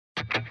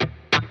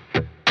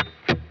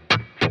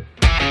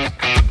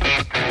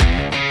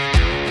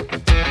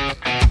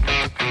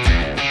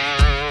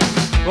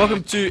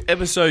Welcome to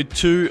episode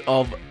 2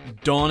 of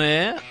Don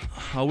Air.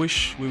 I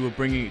wish we were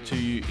bringing it to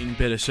you in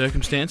better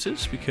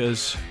circumstances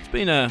because it's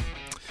been a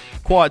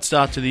quiet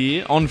start to the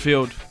year on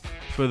field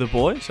for the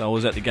boys. I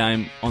was at the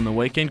game on the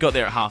weekend, got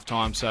there at half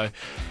time, so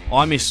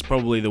I missed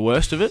probably the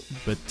worst of it,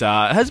 but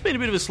it has been a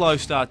bit of a slow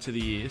start to the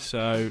year,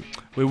 so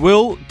we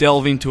will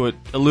delve into it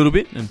a little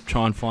bit and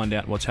try and find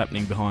out what's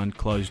happening behind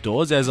closed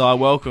doors as I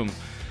welcome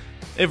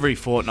every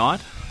fortnight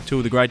two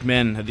of the great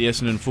men at the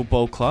Essendon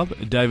Football Club,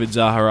 David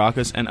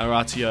Zaharakis and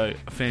Orazio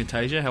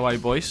Fantasia. How are you,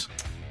 boys?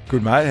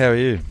 Good, mate. How are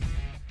you?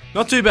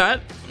 Not too bad.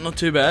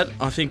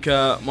 I think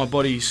my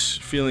body's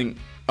feeling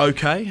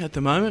okay at the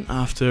moment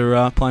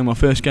after playing my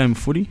first game of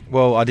footy.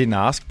 Well, I didn't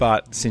ask,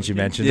 but since you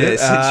mentioned it.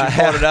 Since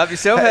you brought it up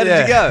yourself, how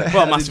did you go?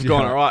 Well, it must have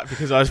gone all right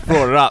because I just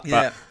brought it up.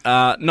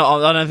 But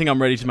no, I don't think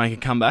I'm ready to make a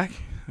comeback.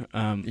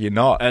 You're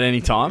not. At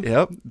any time.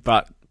 Yep.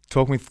 But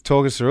Talk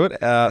us through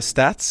it.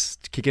 Stats,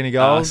 kick any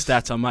goals?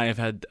 Stats, I may have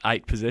had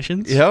 8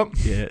 possessions. Yep.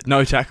 Yeah.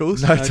 No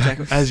tackles. No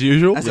tackles. As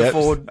usual. As a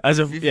forward.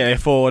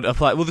 Forward. I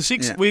play. Well,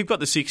 we've got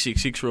the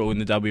 6-6-6 rule in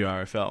the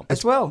WRFL.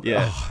 As well.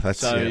 Yeah. Oh, that's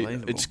so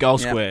it's goal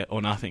square or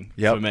nothing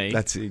for me.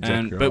 That's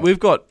exactly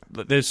right.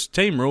 But there's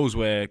team rules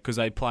where, because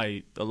a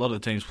lot of the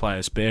teams play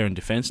a spare in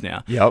defence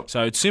now. Yep.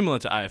 So it's similar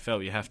to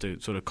AFL. You have to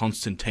sort of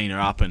Constantina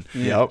up and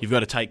you've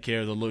got to take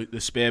care of the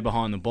spare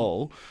behind the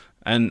ball.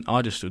 And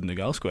I just stood in the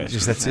goal square.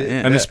 That's it.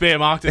 And the spare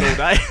marked it all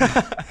day.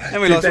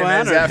 And we lost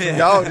 100. Out from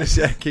goal, just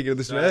kicking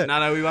the spare.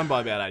 No, we won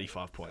by about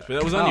 85 points. But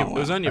it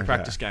was only a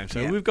practice game.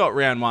 So we've got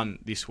round 1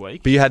 this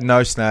week. But you had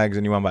no snags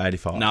and you won by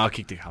 85. No, I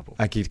kicked a couple.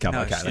 No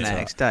okay,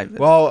 snags, Dave.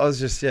 Well, I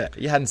was just,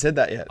 you hadn't said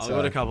that yet. I've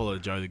got a couple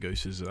of Joe the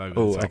Gooses over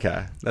the top.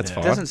 Okay. That's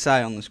fine. It doesn't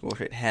say on the score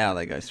sheet how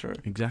they go through.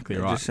 Exactly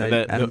They right. just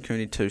say Adam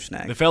Cooney 2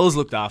 snags. The fellas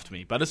looked after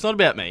me. But it's not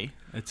about me.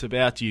 It's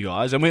about you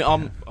guys. And we're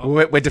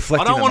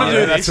deflecting. I don't want to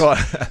do this.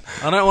 That's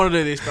I don't want to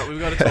do this, but we've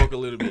got to talk a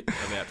little bit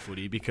about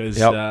footy because,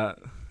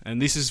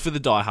 and this is for the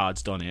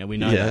diehards, Don Air. We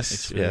know that.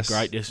 It's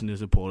great Essendon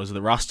supporters,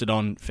 the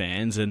rusted-on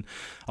fans. And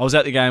I was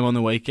at the game on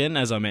the weekend,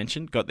 as I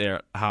mentioned, got there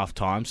at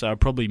half-time, so I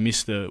probably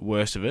missed the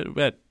worst of it,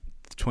 about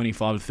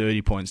 25 to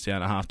 30 points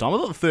down at half-time. I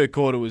thought the third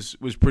quarter was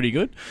pretty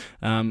good.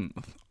 I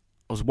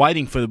was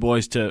waiting for the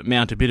boys to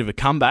mount a bit of a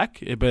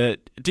comeback, but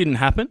it didn't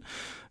happen.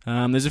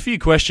 There's a few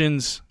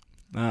questions,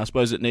 I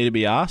suppose, that need to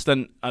be asked,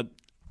 and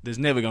there's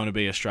never going to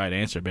be a straight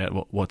answer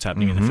about what's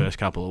happening in the first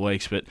couple of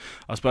weeks, but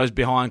I suppose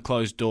behind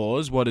closed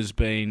doors, what has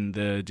been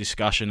the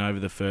discussion over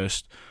the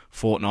first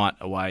fortnight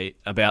away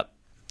about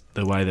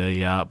the way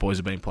the boys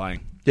have been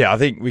playing? Yeah, I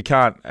think we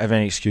can't have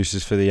any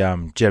excuses for the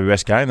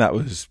GWS game. That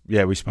was,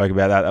 we spoke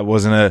about that. That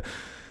wasn't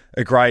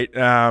a great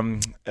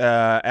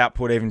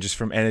output, even just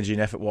from energy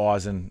and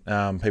effort-wise, and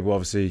people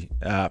obviously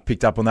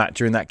picked up on that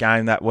during that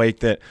game that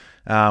week, that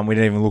we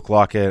didn't even look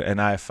like an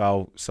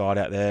AFL side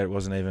out there. It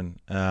wasn't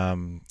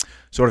even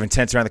sort of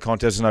intense around the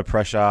contest. There's no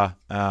pressure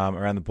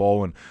around the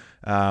ball,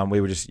 and we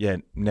were just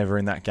never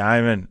in that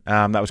game,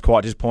 and that was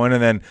quite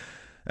disappointing. And then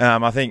I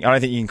don't think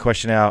you can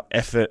question our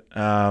effort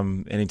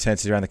and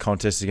intensity around the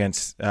contest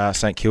against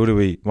St Kilda.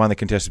 We won the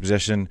contested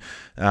possession.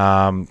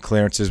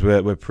 Clearances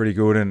were pretty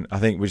good, and I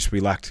think we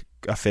lacked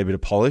a fair bit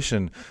of polish,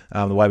 and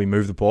the way we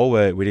moved the ball,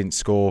 where we didn't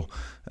score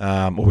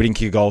or we didn't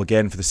kick a goal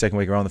again for the second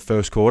week around the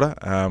first quarter.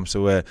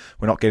 So we're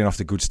not getting off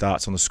to good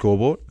starts on the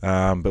scoreboard,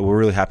 but we're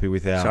really happy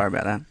with our. Sorry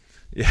about that.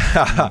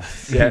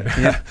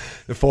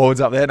 The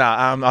forwards up there. No,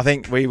 I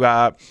think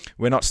we're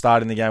not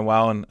starting the game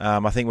well, and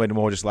I think we're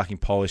more just lacking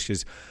polish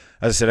because,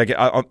 as I said,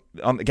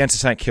 against the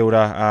St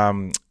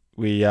Kilda,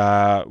 we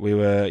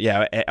were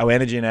our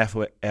energy and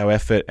our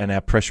effort and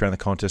our pressure around the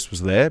contest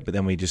was there, but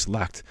then we just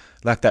lacked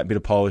that bit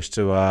of polish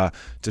to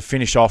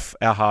finish off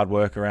our hard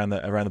work around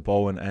the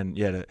ball and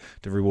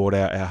to reward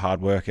our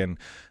hard work, and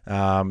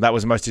that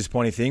was the most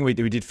disappointing thing. We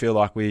did feel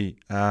like we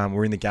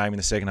were in the game in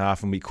the second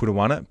half and we could have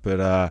won it,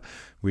 but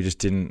we just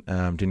didn't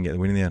get the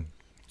win in the end.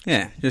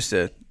 Yeah, just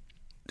to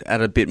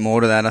add a bit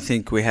more to that, I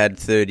think we had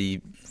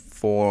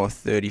 34 or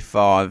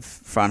 35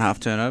 front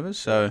half turnovers,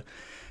 so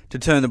to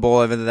turn the ball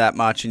over that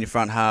much in your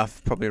front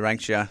half probably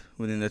ranks you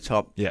within the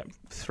top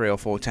 3 or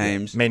 4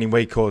 teams. Meaning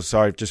we caused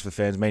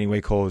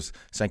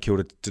St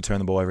Kilda to turn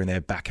the ball over in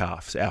their back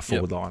half, so our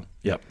forward line.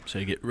 Yep. So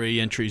you get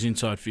re-entries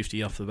inside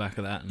 50 off the back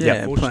of that.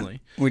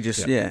 Unfortunately. We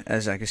just,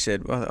 as Zach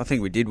said, well, I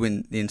think we did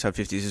win the inside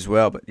 50s as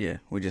well, but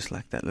we just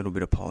lacked that little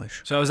bit of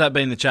polish. So has that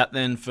been the chat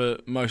then for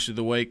most of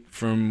the week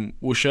from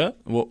Woosha?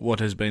 What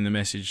has been the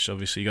message?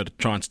 Obviously, you've got to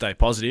try and stay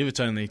positive.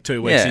 It's only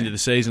 2 weeks into the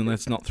season.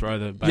 Let's not throw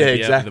the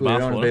baby out with the bathwater. We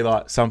don't want to be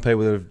like some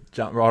people that have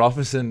jumped right off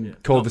us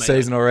and called the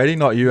season already.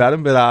 Not you,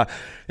 Adam, but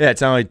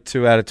it's only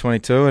 2 out of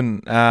 22,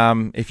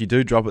 and if you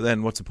do drop it,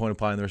 then what's the point of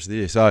playing the rest of the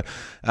year? So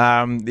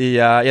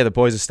the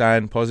boys are staying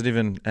positive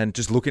and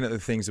just looking at the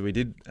things that we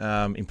did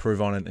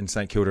improve on in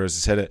St Kilda. As I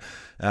said,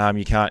 I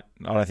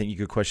don't think you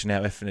could question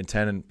our effort and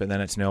intent, but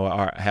then it's now, all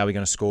right, how are we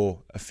going to score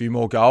a few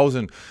more goals,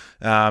 and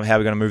how are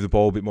we going to move the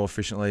ball a bit more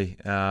efficiently,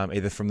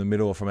 either from the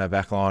middle or from our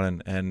back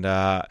line, and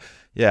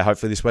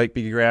hopefully this week,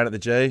 bigger ground at the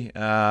G,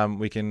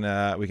 we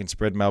can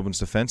spread Melbourne's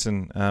defence,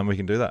 and we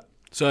can do that.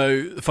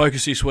 So the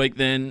focus this week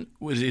then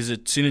is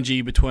it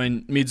synergy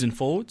between mids and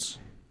forwards?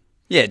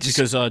 Yeah,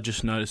 because I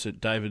just noticed that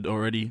David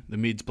already, the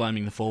mid's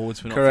blaming the forwards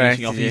for not correct,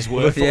 finishing off his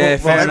work. Yeah,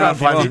 everyone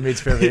blames the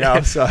mids for everything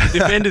else. So.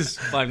 Defenders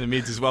blame the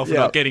mids as well for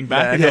not getting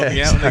back and helping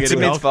out when they get It's the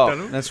mid's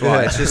fault. That's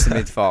right. It's just the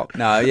mid's fault.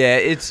 No, yeah,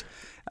 it's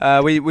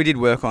we did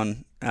work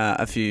on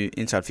a few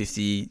inside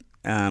 50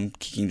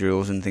 kicking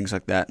drills and things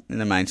like that in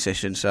the main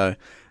session. So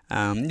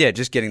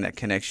just getting that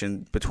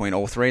connection between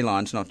all three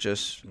lines, not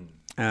just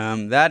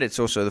that. It's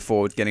also the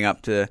forward getting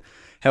up to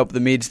help the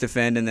mids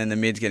defend, and then the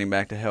mids getting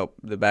back to help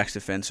the backs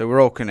defend. So we're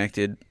all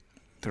connected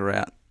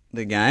throughout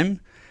the game.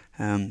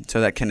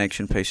 So that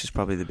connection piece is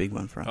probably the big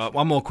one for us.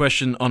 One more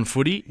question on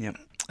footy. Yep.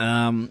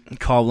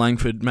 Kyle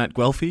Langford, Matt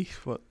Guelphy.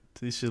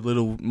 This is a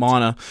little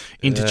minor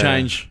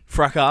interchange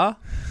fracas.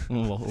 It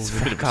was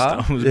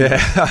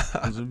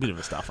a bit of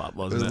a stuff up,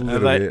 wasn't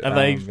it? Have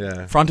they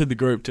fronted the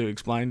group to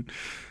explain?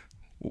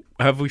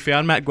 Have we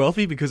found Matt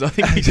Guelphy? Because I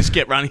think he just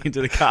kept running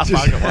into the car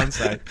park at one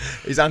stage.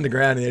 He's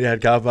underground and he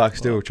had car park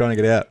still, trying to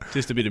get out.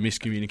 Just a bit of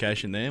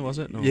miscommunication there, was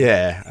it? Or?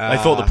 Yeah. They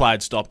thought the play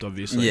had stopped,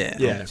 obviously.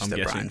 Yeah. I'm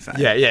guessing.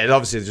 Yeah,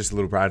 obviously it's just a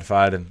little brain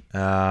fade. And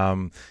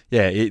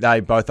they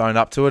both owned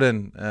up to it.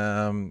 And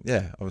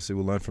obviously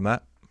we'll learn from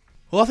that.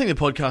 Well, I think the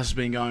podcast has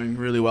been going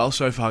really well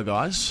so far,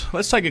 guys.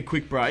 Let's take a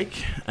quick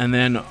break, and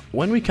then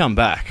when we come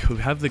back, we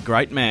have the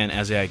great man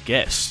as our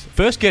guest.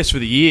 First guest for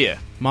the year,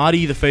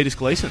 Marty the Fetus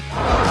Gleeson.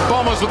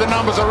 Bombers with the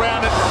numbers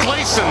around it.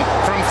 Gleeson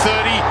from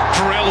 30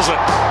 drills it.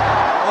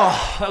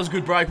 Oh, that was a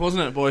good break,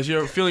 wasn't it, boys?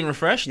 You're feeling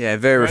refreshed? Yeah,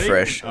 very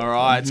refreshed. All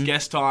right, It's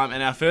guest time,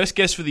 and our first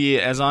guest for the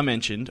year, as I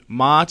mentioned,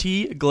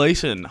 Marty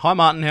Gleeson. Hi,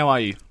 Martin. How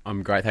are you?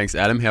 I'm great, thanks,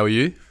 Adam. How are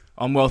you?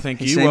 I'm well, thank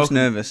you. He seems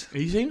nervous.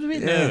 He seems a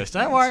bit nervous.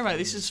 Don't worry, mate.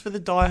 This is for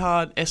the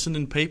diehard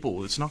Essendon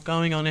people. It's not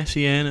going on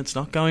SEN. It's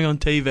not going on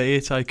TV.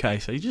 It's okay.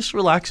 So you just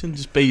relax and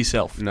just be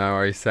yourself. No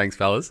worries. Thanks,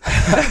 fellas.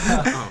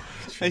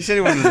 He said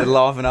he wanted to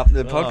liven up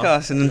the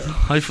podcast, and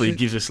hopefully he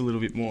gives us a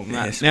little bit more than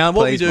that. Yes, now,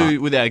 what we do Mark.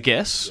 with our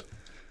guests,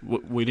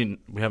 we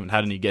haven't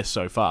had any guests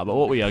so far, but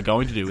what we are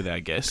going to do with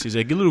our guests is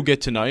a little get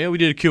to know you. We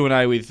did a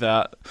Q&A with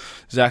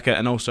Zaka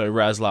and also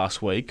Raz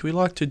last week. We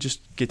like to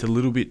just get a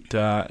little bit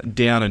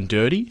down and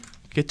dirty.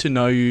 Get to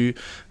know you.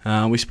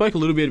 We spoke a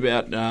little bit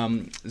about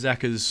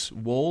Zaka's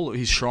wall,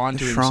 his shrine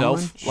to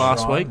himself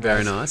last week.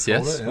 Very nice,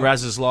 yes.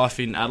 Raz's life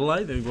in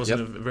Adelaide. He wasn't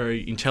a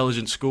very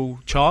intelligent school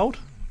child.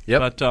 Yep.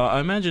 But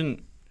I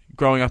imagine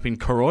growing up in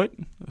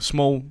Koroit, a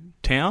small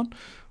town,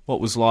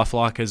 what was life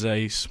like as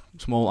a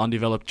small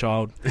undeveloped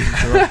child?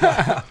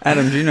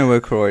 Adam, do you know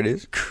where Croyd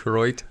is?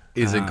 Croyd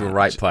is a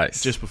great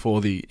place. Just before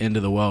the end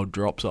of the world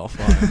drops off,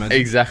 I imagine.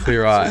 Exactly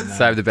right.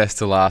 Save the best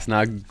to last.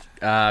 No,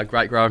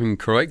 great growing up in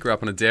Croyd. Grew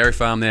up on a dairy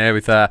farm there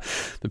with the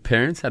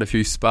parents. Had a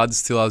few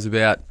spuds till I was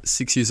about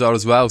 6 years old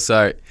as well.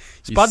 So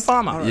Spud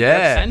farmer?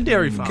 Yeah. And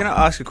dairy farmer. Can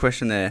I ask a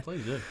question there?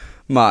 Please do.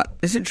 Mart,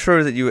 is it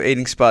true that you were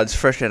eating spuds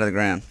fresh out of the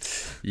ground?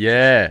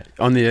 Yeah.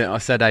 On the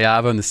Saturday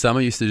Arvo in the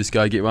summer, used to just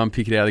go get one,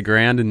 pick it out of the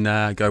ground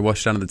and go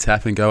wash it under the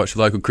tap and go watch the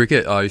local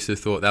cricket. I used to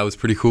thought that was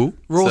pretty cool.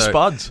 Raw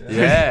spuds.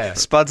 Yeah.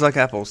 Spuds like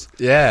apples.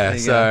 Yeah.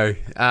 So you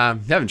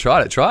haven't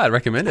tried it. Try it. I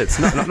recommend it. It's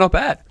not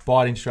bad.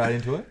 Biting straight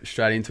into it?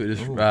 Straight into it.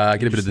 Just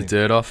get a bit of the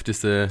dirt off.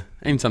 Just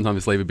even sometimes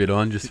just leave a bit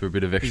on just for a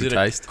bit of extra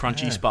taste.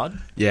 Crunchy spud?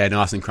 Yeah,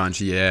 nice and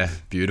crunchy. Yeah,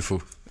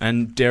 beautiful.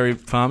 And dairy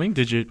farming,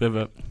 did you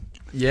ever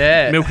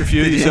milk a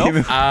few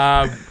yourself?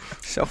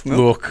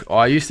 Self-milk. Look,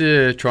 I used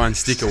to try and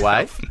stick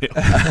away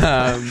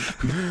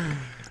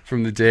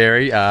from the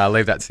dairy.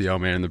 Leave that to the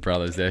old man and the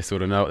brothers. They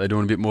sort of know what they're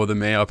doing a bit more than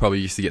me. I probably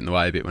used to get in the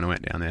way a bit when I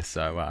went down there.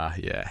 So,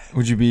 yeah.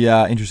 Would you be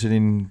interested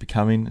in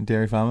becoming a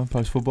dairy farmer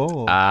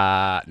post-football?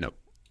 Nope.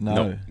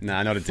 No.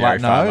 No, not a dairy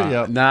farmer.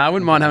 Yep. No, I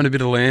wouldn't mind having a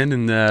bit of land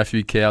and a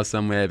few cows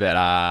somewhere,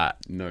 but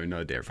no,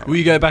 not a dairy farmer. Will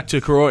you go back to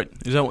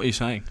Koroit? Is that what you're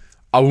saying?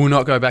 I will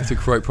not go back to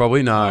Croyd,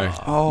 probably, no.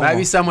 Oh.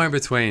 Maybe somewhere in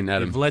between,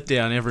 Adam. You've let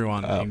down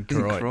everyone in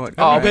Koroit.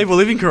 Oh, people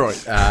live in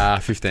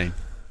Koroit? 15.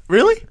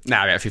 Really?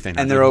 No, about 15.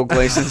 And they're all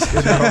Gleesons.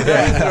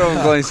 They're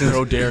all Gleesons. They're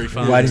all dairy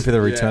farmers. Waiting for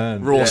the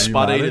return. Raw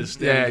spud eaters.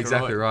 Yeah,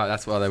 exactly right.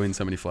 That's why they win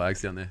so many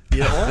flags down there.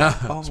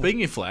 Yeah.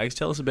 Speaking of flags,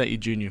 tell us about your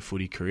junior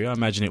footy career. I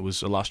imagine it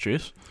was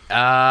illustrious.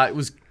 It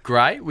was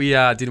great. We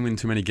didn't win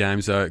too many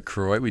games though at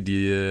Croyd. We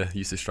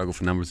used to struggle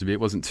for numbers a bit.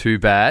 It wasn't too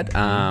bad.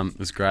 It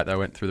was great. They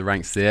went through the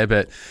ranks there,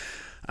 but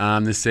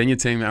the senior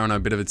team are on a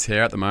bit of a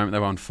tear at the moment. They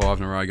won 5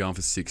 in a row, going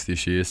for 6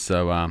 this year.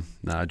 So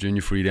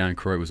junior footy down in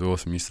Croyd was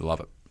awesome. Used to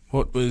love it.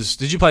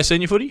 Did you play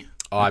senior footy?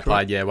 I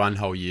played, one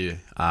whole year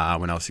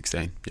when I was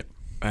 16. Yep.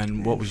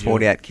 And what was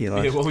 48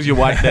 kilos. Yeah, what was your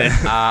weight then?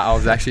 I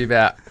was actually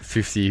about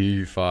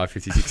 55,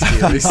 56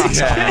 kilos.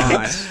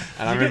 Nice.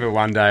 And I remember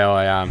one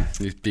day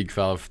this big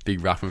fella, big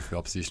ruckman for the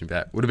opposition,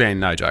 would have been,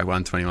 no joke,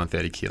 120,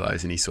 130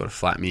 kilos, and he sort of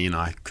flattened me and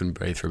I couldn't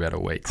breathe for about a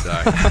week. So,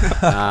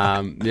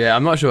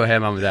 I'm not sure how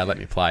mum and dad let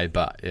me play,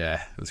 but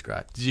yeah, it was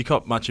great. Did you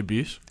cop much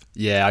abuse?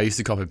 Yeah, I used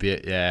to cop a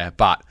bit, yeah.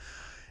 But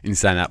in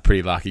saying that,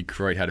 pretty lucky.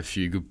 Croyd had a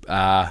few good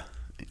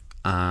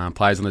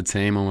players on the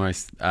team,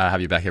 almost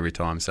have your back every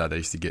time, so they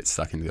used to get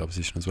stuck into the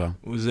opposition as well.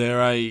 Was there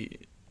a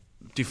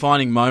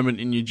defining moment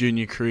in your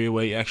junior career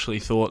where you actually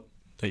thought,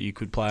 that you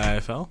could play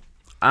AFL?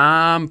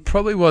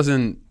 Probably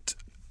wasn't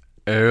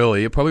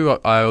early.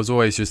 I was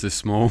always just a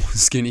small,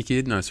 skinny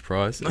kid. No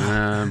surprise.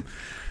 And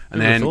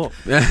then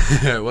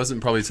it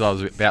wasn't probably till I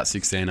was about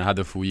 16. I had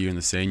the full year in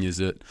the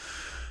seniors.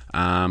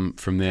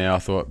 From there, I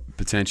thought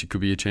potentially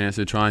could be a chance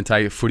to try and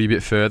take footy a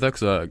bit further.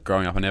 Because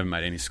growing up, I never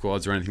made any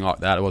squads or anything like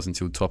that. It wasn't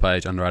until top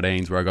age under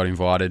 18s where I got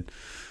invited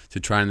to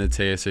train the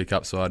TSC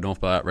Cup side,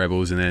 North Ballarat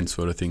Rebels, and then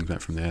sort of things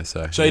went from there.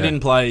 So you didn't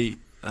play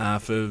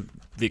for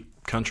Vic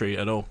Country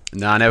at all?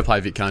 No, I never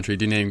played Vic Country.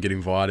 Didn't even get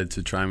invited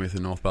to train with the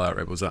North Ballarat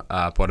Rebels,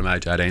 bottom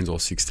age 18s or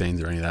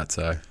 16s or any of that.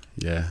 So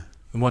yeah.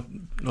 And what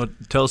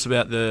tell us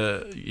about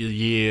your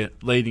year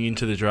leading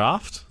into the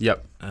draft?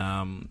 Yep.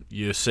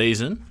 Your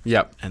season.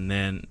 Yep. And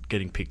then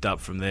getting picked up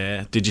from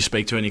there. Did you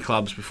speak to any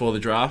clubs before the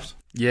draft?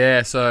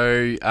 Yeah,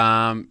 so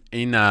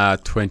in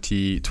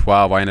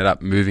 2012, I ended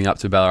up moving up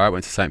to Ballarat,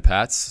 went to St.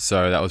 Pat's,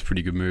 so that was a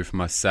pretty good move for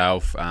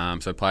myself. So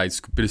I played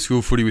a bit of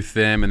school footy with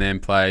them and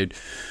then played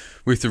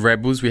with the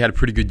Rebels. We had a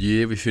pretty good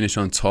year. We finished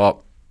on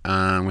top. We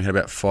had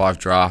about 5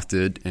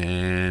 drafted,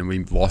 and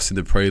we lost in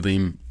the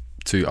prelim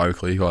to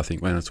Oakley, who I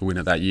think went on to win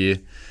it that year.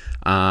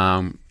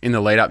 In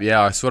the lead-up,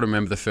 I sort of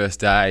remember the first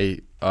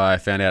day I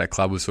found out a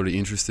club was sort of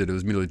interested. It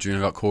was middle of June.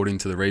 I got called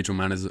into the regional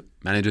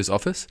manager's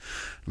office.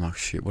 I'm like,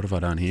 shit, what have I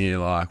done here?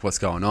 Like, what's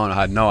going on? I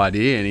had no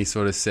idea. And he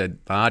sort of said,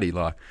 Marty,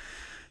 like,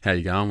 how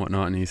you going,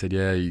 whatnot? And he said,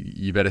 yeah,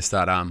 you better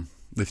start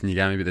lifting your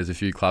game a bit. There's a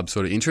few clubs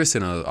sort of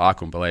interested. And I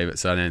couldn't believe it.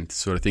 So then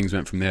sort of things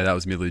went from there. That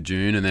was middle of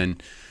June. And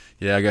then,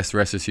 I guess the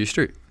rest is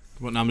history.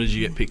 What number did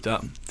you get picked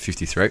up?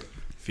 53.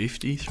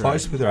 53.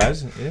 Close with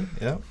Raz,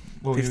 yeah.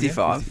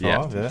 55.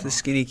 Yeah. The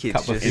skinny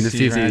kids. In the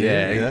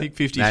 50s, I think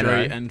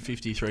 53 and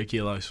 53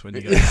 kilos when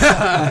you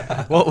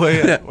got What was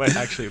your weight when you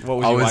got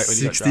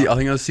drafted? I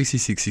think I was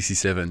 66,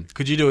 67.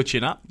 Could you do a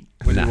chin-up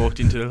when you walked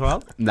into the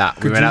club? Nah.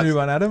 Could you do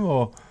one, Adam,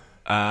 or...?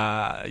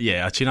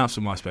 Chin-ups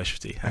were my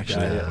specialty,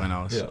 actually, when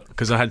I was...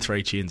 Because I had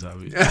 3 chins.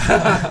 Every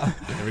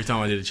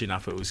time I did a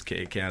chin-up,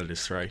 it counted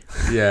as 3.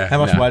 Yeah. How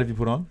much weight have you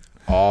put on?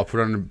 I put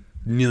on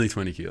nearly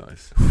 20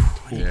 kilos.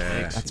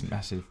 Yeah, that's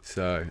massive.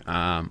 So,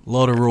 a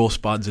lot of raw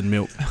spuds and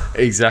milk.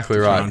 Exactly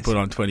right. And put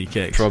on 20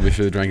 kgs. Probably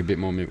should have drank a bit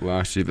more milk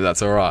last year, but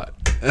that's all right.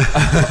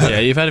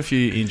 You've had a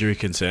few injury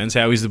concerns.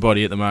 How is the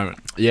body at the moment?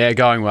 Yeah,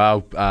 going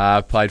well.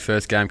 Played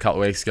first game a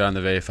couple of weeks ago in the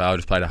VFL.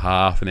 Just played a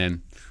half, and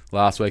then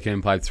last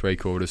weekend played 3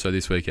 quarters. So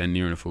this weekend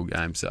nearing a full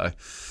game. So,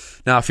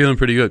 feeling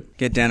pretty good.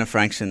 Get down to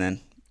Frankston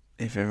then.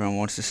 If everyone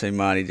wants to see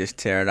Marty just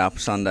tear it up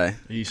Sunday.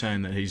 Are you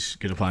saying that he's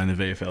going to play in the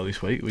VFL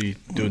this week? Were you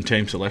doing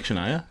team selection,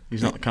 are you?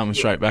 He's not coming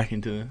straight back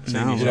into the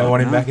seniors? No, you don't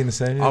want him back in the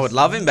seniors? I would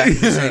love him back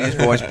in the seniors,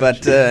 boys,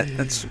 but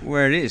that's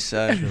where it is.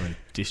 So. Really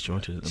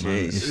disjointed at the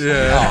moment.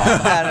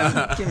 Yeah.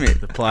 Adam, give me it.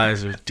 The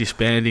players are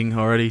disbanding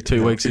already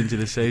 2 weeks into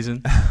the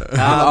season.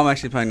 I'm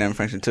actually playing down in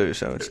Frankston too,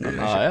 so it's not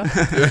an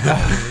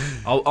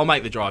issue. I'll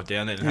make the drive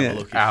down there and have a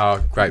look.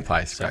 Oh, great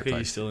place. Are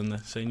you still in the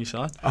senior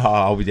side? Oh,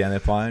 I'll be down there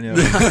playing.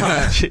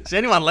 Is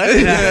anyone left?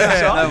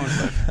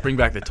 Bring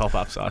back the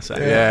top-ups, I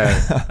say.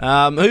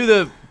 Yeah. Who are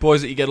the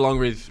boys that you get along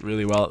with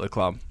really well at the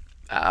club?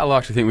 I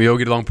like to think we all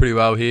get along pretty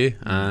well here.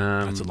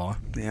 That's a lie.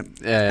 Yep.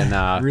 Yeah,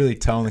 nah. Really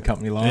towing the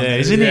company line. Yeah,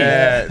 isn't he?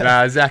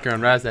 Yeah, Zach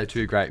and Raz, they're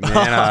 2 great men.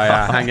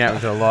 I hang out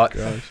with a lot.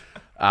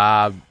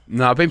 I've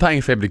been playing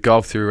a fair bit of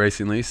golf too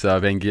recently, so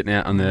I've been getting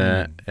out on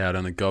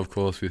the golf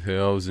course with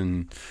Hurls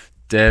and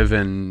Dev,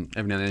 and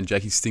every now and then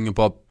Jackie Stinger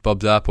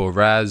bobs up, or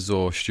Raz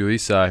or Stewie.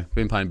 So I've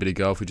been playing a bit of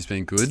golf, which has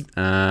been good.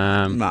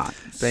 Mark,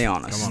 be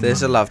honest.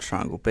 There's a love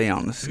triangle. Be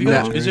honest.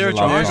 Is there a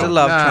triangle? There's a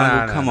love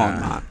triangle. Come on,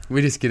 Mark.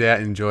 We just get out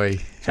and enjoy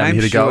having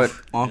a James hit of golf.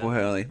 Stewart, Michael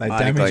Hurley, They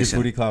Marty damage your Gleeson.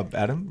 footy club,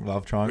 Adam.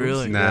 Love triangles.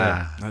 Really? Nah.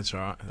 Yeah. That's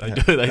right. They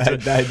do.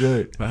 They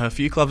do. A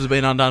few clubs have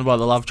been undone by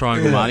the love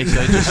triangle, Marty,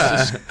 so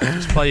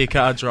just play your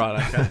cards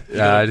right, okay?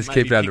 Yeah, just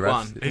keep it under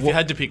wraps. If you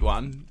had to pick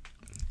one,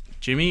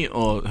 Jimmy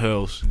or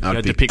Hurls? If you I'd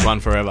had to pick one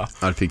forever.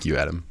 I'd pick you,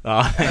 Adam.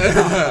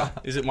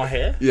 Is it my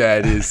hair? Yeah,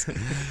 it is.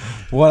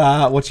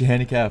 What's your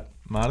handicap,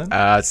 Martin?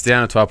 It's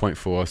down to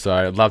 12.4, so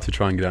I'd love to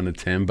try and get under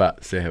 10,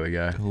 but see how we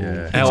go. Cool.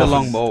 Yeah. It's a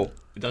long ball.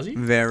 Does he?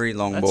 Very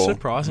long That's ball.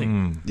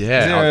 surprising.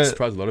 Yeah, I'd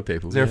surprised a lot of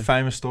people. Is there a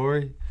famous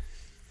story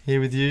here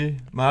with you,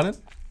 Martin,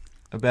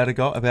 about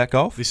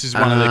golf? This is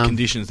one of the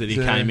conditions that he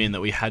came in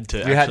that we had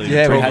to we actually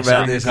had talk about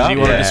about this, because he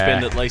wanted yeah. to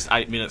spend at least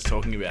 8 minutes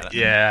talking about it.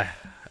 Yeah.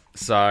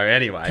 So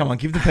anyway, Come on,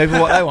 give the people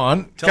what they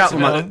want. Tell us Couple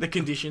about months- the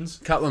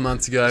conditions. a couple of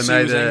months ago, He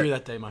made was angry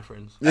that day, my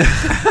friends.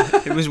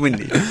 It was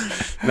windy.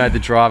 the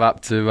drive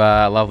up to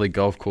a lovely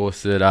golf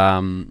course that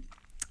our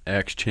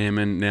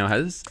ex-chairman now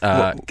has,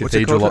 what's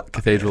it called?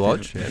 Cathedral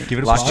Lodge. Give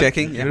it a Last plug.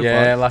 checking. Give it a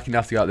Yeah, plug. lucky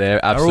enough to go up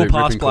there. Are all Absolute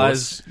past ripping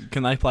course. players,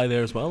 can they play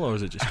there as well, or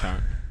is it just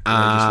current? Or they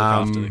just look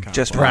after the current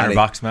just players?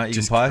 Marty. $300, mate. You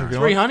Just can play. if you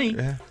want. 300?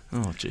 Yeah.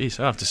 Oh, jeez,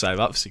 I have to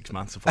save up for 6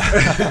 months to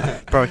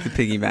play. Broke the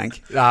piggy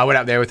bank. I went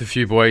up there with a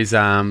few boys,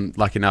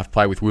 lucky enough to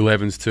play with Will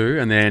Evans too,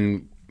 and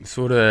then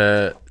sort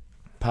of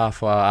Par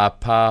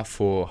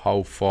 4,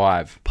 hole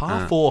 5.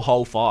 Par 4,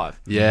 hole 5.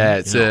 Yeah,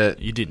 it's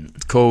you didn't.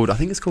 I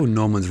think it's called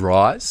Norman's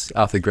Rise,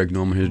 after Greg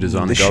Norman, who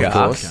designed the golf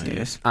course. Okay.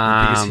 Yes.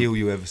 Biggest hill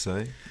you ever see.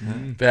 I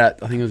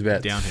think it was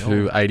about Downhill.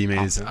 280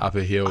 metres up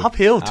a hill.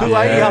 Uphill,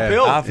 280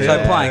 uphill.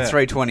 So playing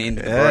 320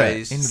 into the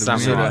breeze. Into the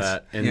Something like breeze.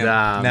 that. And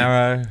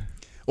Narrow.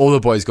 all the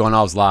boys gone.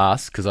 I was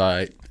last because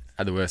I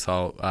had the worst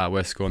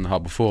score in the hole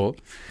before,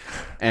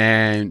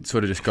 and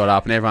sort of just got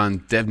up, and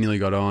everyone nearly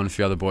got on. A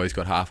few other boys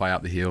got halfway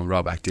up the hill and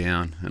rolled back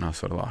down, and I was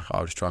sort of like,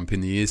 I'll just try and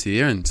pin the ears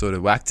here, and sort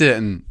of whacked it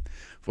and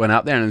went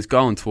up there, and it was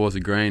going towards the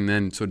green,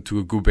 then sort of took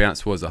a good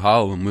bounce towards the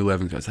hole, and Will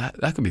Evans goes, that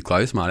could be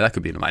close, Marty, that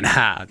could be. And I'm like,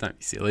 nah, don't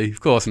be silly, of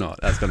course not,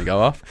 that's going to go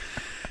off.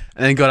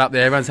 And then got up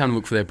there, everyone's having to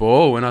look for their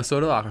ball, and I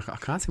sort of like, I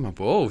can't see my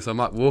ball, so I'm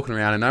like walking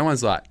around, and no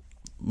one's like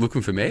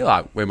looking for me,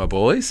 like where my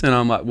ball is, and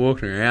I'm like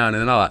walking around,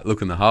 and then I like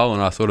look in the hole,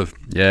 and I sort of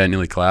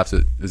nearly collapsed.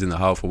 It was in the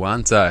hole for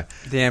one, so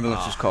The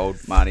ambulance was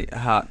called, Marty.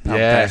 Heart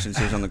palpitations.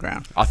 He was on the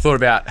ground. I thought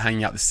about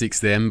hanging up the 6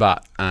 then,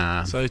 but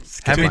So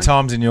How many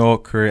times in your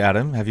career,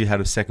 Adam, have you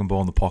had a second ball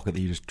in the pocket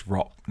that you just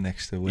drop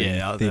next to where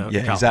Yeah, is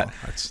that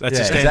that's yeah, a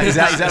standard, is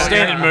that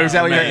standard move. Is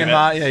that what you reckon,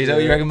 Marty? Yeah, is that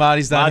what you reckon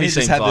Marty's done? Marty He's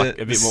just seems had like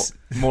a bit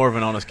more of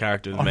an honest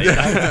character than me.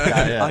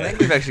 I think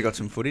we've actually got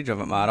some footage of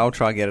it, Marty. I'll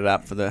try and get it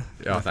up for the.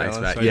 oh, thanks,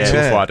 fellas. mate. Yeah,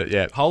 we'll find it.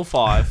 Yeah, Hole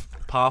 5,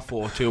 par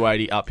 4,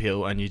 280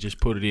 uphill, and you just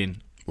put it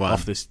in One.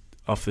 off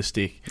the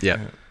stick, yeah.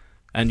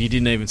 and you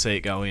didn't even see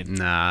it go in.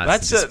 Nah,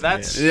 That's a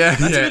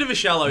bit of a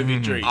shallow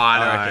victory. I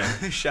know.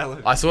 reckon.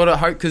 Shallow. I sort of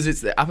hope, because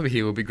it's the upper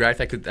hill, would be great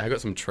if they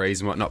got some trees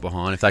and whatnot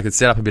behind. If they could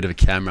set up a bit of a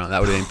camera, that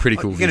would have been pretty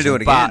cool. You're going to do it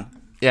vision. again. But,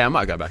 yeah, I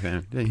might go back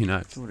there. Yeah, who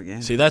knows? Do it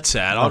again. See, that's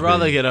sad. I'd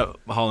rather get a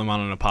hole in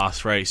one on a par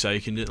 3, so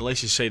you can at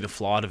least see the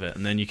flight of it,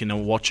 and then you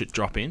can watch it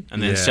drop in,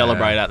 and then Yeah.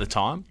 celebrate at the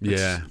time.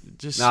 Yeah.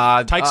 Just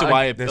Nah, takes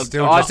away. they're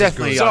still I just as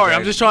definitely. good. Sorry,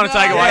 I'm just trying to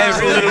take away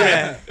a little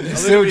bit.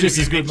 It's still just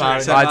as good,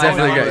 Marty. Marty. I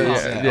definitely No, get. no,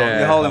 Yeah, no. yeah.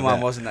 Your hole in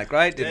one wasn't that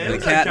great. Didn't Yeah, really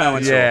it was count. No okay.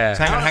 one Yeah.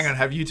 Hang on.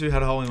 Have you two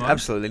had a hole in saw. one?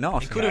 Absolutely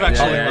not. You could have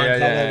actually.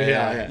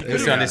 Yeah.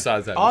 It's on this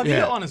side. Oh, you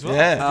got one as well.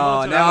 Yeah.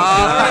 Oh,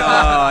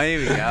 now here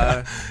we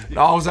go.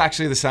 I was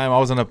actually the same. I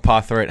was on a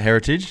par 3 at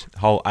Heritage,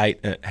 hole 8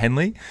 at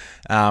Henley.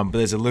 But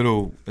there's a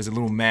little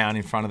mound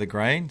in front of the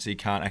green, so you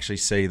can't actually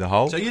see the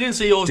hole. So you didn't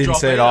see yours Didn't drop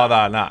see it either?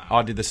 either. No,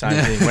 I did the same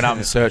thing. Went up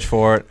and searched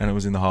for it, and it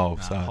was in the hole.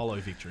 So, Hollow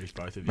victories,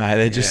 both of you. mate,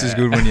 they're just as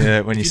good when you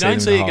if you see don't them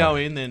see in it the hole. go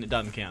in, then it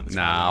doesn't count. That's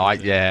Nah,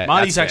 fine. yeah.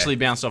 Marty's that's actually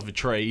bounced off a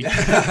tree,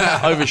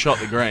 overshot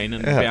the green,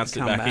 and bounced it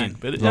Come back back. in.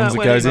 But As long as it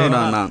well goes done, in.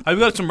 Well mate. done. I've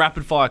got some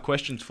rapid fire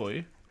questions for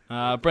you.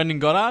 Brendan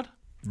Goddard,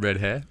 Red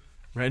hair.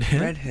 red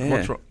hair. Red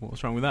hair.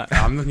 What's wrong with that?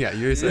 I'm looking at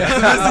you. So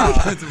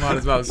that's might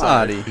as well.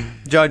 Sorry. Marty.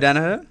 Joe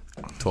Danaher.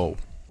 Tall.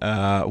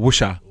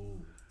 Woosha.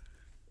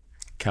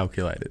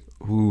 Calculated.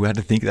 Ooh, had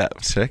to think that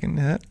a second.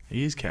 Yeah.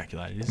 He is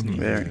calculated, isn't he?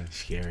 Very.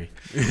 Scary.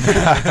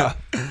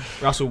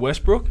 Russell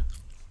Westbrook.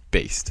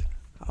 Beast.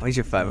 Oh, he's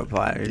your favourite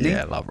player, isn't he?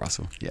 Yeah, love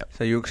Russell. Yep.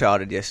 So you were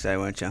excited yesterday,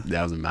 weren't you?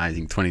 That was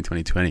amazing.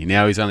 2020.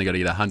 Now he's only got to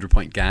get a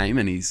 100-point game,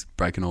 and he's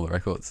breaking all the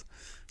records,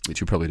 which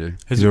he'll probably do.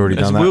 He's already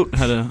Has done that. Wilt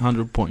had a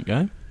 100-point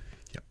game?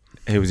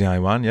 He was the only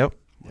one. Yep.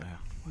 Wow.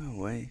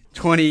 Well, we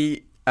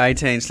 2018/19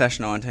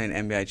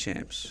 NBA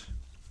champs.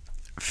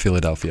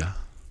 Philadelphia.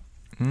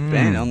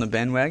 Ben on the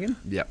bandwagon.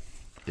 Yep.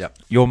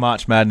 Your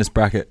March Madness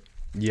bracket.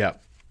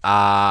 Yep.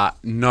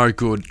 No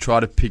good. Try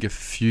to pick a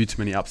few too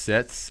many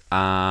upsets.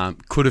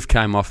 Could have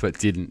came off, but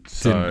didn't.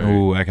 So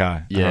Ooh,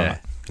 okay. yeah, Alright.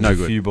 no There's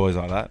good. A few boys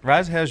like that.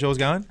 Raz, how's yours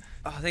going?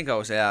 I think I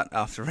was out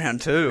after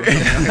round 2.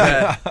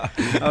 I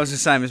was the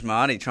same as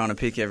Marty, trying to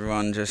pick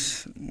everyone.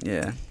 Just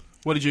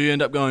What did you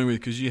end up going with?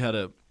 Because you had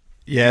a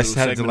Yes, little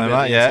had a segment dilemma.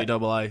 about Yeah,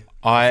 NCAA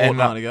I ended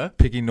fortnight up ago.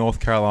 picking North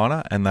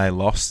Carolina, and they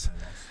lost.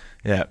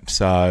 Yeah,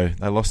 so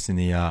they lost in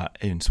the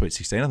even Sweet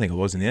 16. I think it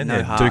was in the end. No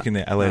Yeah, heart. Duke in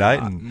the Elite 8,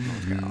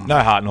 and no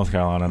heart. North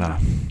Carolina. No,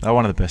 they're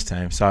one of the best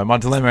teams. So my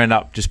dilemma ended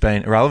up just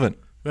being irrelevant.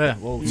 Yeah,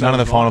 well, None of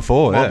the Final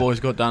Four. My Yeah.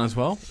 boys got done as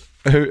well.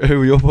 Who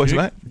were your boys, Duke.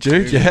 mate?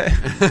 Duke. Yeah.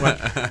 Went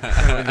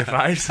in your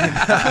face.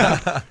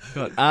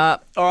 Good. All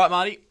right,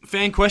 Marty.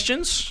 Fan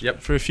questions.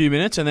 Yep. For a few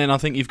minutes, and then I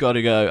think you've got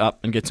to go up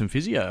and get some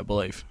physio. I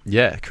believe.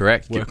 Yeah,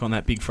 correct. Work on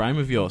that big frame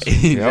of yours.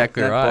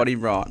 Exactly that right. body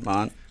right,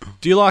 man.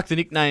 Do you like the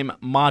nickname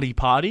Marty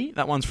Party?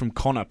 That one's from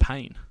Connor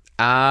Payne.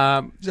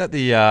 Is that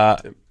the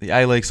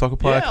A-League soccer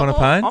player, Connor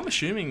Payne? I'm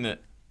assuming that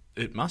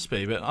it must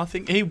be, but I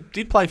think he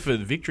did play for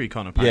the Victory,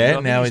 Connor Payne. Yeah, I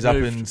think now he's up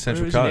moved- in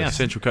Central where is he now? Coast.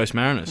 Central Coast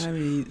Mariners. Maybe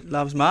he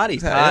loves Marty.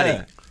 Yeah.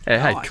 Party. Hey,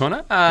 Nice.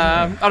 Connor.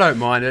 I don't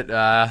mind it.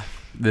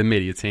 The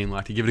media team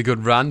like to give it a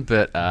good run,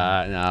 but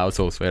no, it's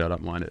all sweet. I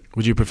don't mind it.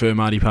 Would you prefer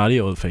Marty Party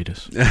or the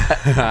fetus?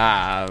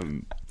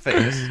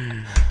 Fetus.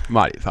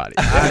 Mighty party.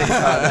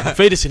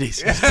 Fetus it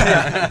is.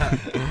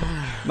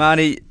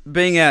 Marty,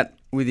 being out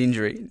with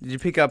injury, did you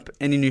pick up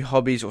any new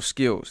hobbies or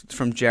skills? It's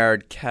from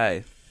Jared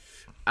K.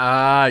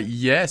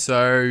 Yeah,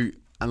 so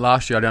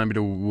last year I done a bit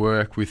of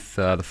work with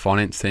the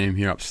finance team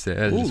here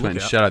upstairs. Ooh, Just went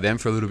look and out. shadowed them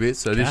for a little bit.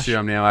 So Cash. this year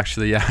I'm now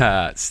actually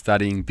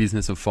studying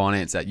business and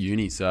finance at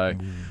uni. So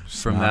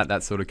from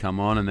that sort of come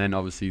on. And then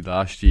obviously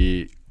last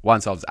year,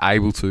 once I was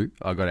able to,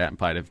 I got out and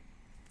played a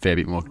fair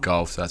bit more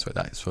golf, so that's where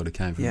that sort of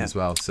came from as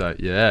well. So,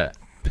 yeah.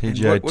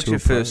 PGA What's your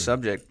first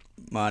subject,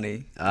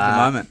 Marty, at the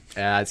moment?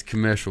 It's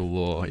commercial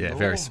law. Yeah,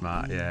 very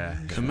smart. Yeah.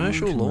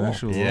 Commercial law?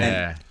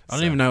 Yeah. I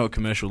don't even know what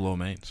commercial law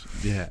means.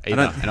 Yeah.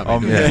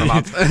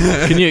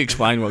 Can you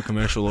explain what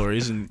commercial law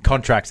is in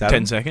contracts?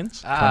 10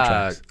 seconds.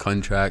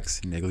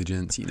 Contracts,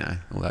 negligence,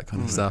 all that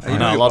kind of stuff. You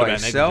know a lot about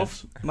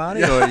yourself,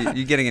 Marty, or are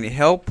you getting any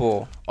help?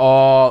 Or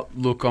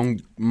look, I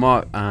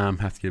might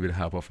have to get a bit of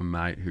help off a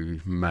mate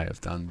who may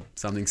have done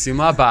something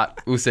similar, but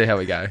we'll see how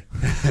we go.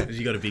 Has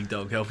you got a big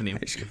dog helping him?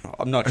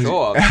 I'm not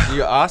sure.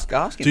 You ask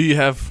him. Do you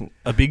have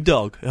a big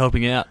dog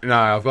helping out? No,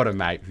 I've got a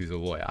mate who's a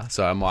lawyer,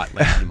 so I might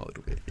let him a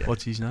little bit. Yeah.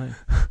 What's his name?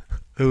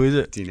 Who is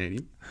it? Do you need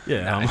him?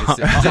 Yeah,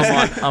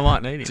 I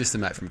might need him. Just a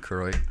mate from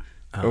Croy.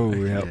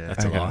 Yeah,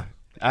 that's a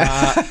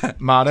lie.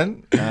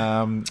 Martin,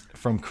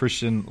 from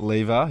Christian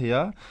Lever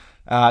here.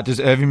 Does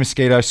Irving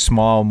Mosquito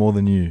smile more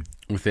than you?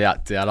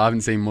 Without doubt. I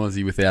haven't seen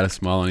Mozzie without a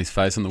smile on his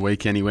face. On the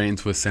weekend, he went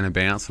into a centre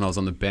bounce and I was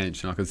on the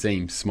bench and I could see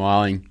him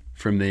smiling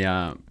from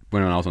the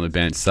when I was on the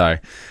bench. So,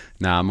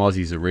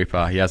 Mozzie's a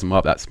ripper. He hasn't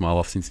wiped that smile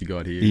off since he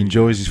got here. He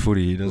enjoys his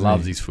footy, doesn't he?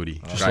 Loves his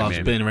footy. Just loves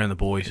being around the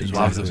boys as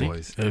well, doesn't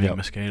he? Irving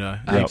Mosquito.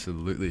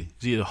 Absolutely.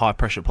 Is he a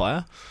high-pressure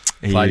player?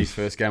 He played his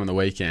first game on the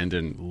weekend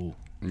and,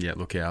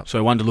 look out.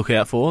 So one to look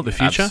out for, the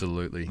future?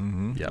 Absolutely.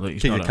 Mm-hmm. Yep.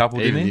 Kick a couple,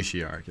 didn't he? Even this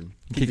year, I reckon.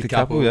 Kicked a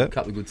couple, yeah.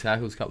 Couple of good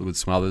tackles, couple of good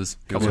smothers.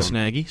 Couple of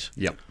snaggies.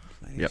 Yep.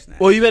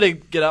 Well, you better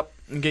get up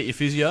and get your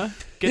physio.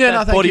 Get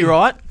that body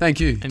right.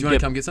 Thank you. Do you want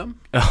to come get some?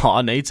 Oh,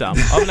 I need some.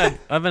 I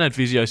haven't had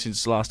physio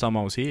since the last time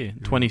I was here,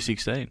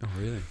 2016. Oh,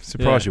 really?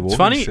 Surprised you're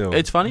walking still.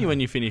 It's funny when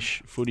you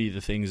finish footy,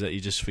 the things that you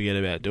just forget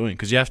about doing,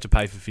 because you have to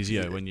pay for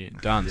physio when you're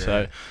done. Yeah.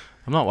 So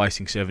I'm not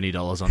wasting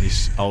 $70 on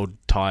this old,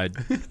 tired,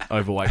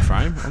 overweight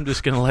frame. I'm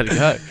just going to let it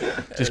go.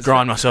 Just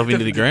grind myself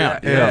into the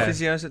ground.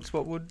 Physios at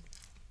Spotwood?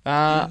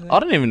 I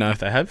don't even know if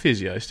they have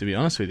physios, to be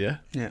honest with you.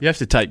 Yeah. You have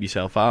to tape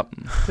yourself up.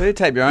 Do you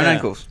tape your own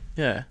ankles?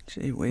 Yeah.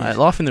 Gee whiz. Mate,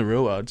 life in the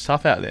real world, it's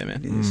tough out there,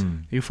 man. It is.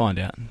 You'll find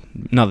out.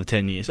 Another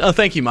 10 years. Oh,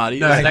 thank you,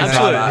 Marty.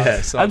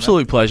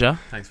 Absolute pleasure.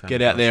 Thanks for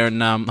get out there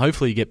and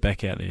hopefully you get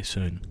back out there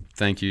soon.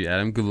 Thank you,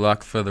 Adam. Good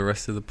luck for the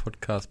rest of the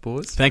podcast,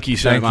 boys. Thank you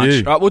so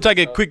much. All right, we'll take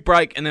a quick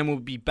break and then we'll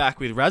be back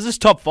with Raz's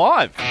Top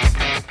 5.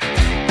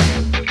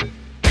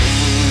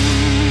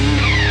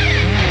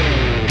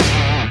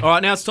 All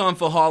right, now it's time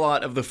for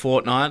highlight of the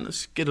fortnight.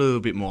 Let's get a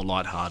little bit more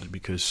lighthearted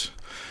because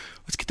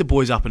let's get the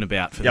boys up and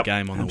about for the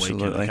game on the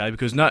weekend, okay?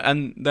 Because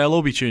and they'll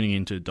all be tuning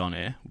into Don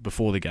Air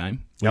before the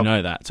game. We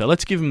know that. So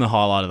let's give them the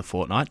highlight of the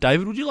fortnight.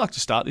 David, would you like to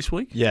start this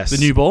week? Yes. The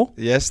new ball?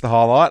 Yes, the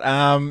highlight.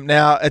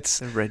 Now, it's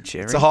the red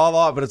cherry. It's a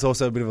highlight, but it's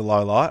also a bit of a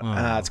low light.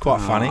 It's quite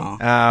funny.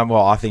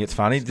 Well, I think it's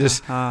funny.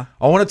 I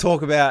want to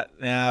talk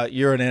about, now,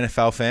 you're an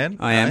NFL fan.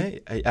 I am.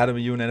 Adam, are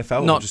you an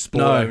NFL or just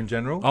sport in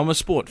general? I'm a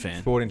sport fan.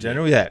 Sport in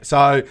general, yeah.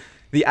 So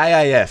the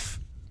AAF,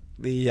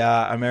 the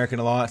American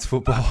Alliance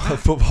Football,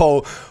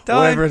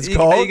 whatever it's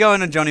called. Are you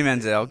going to Johnny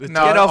Manziel? Get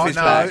off his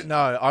back.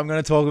 No, I'm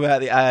going to talk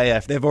about the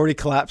AAF. They've already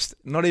collapsed,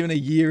 not even a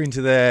year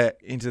into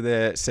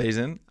their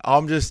season.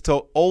 I'm just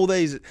all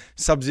these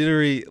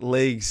subsidiary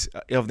leagues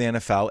of the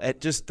NFL. It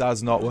just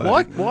does not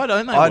work. Why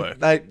don't they work?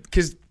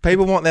 Because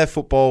people want their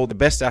football, the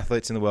best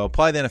athletes in the world,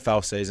 play the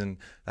NFL season.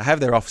 They have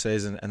their off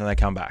season, and then they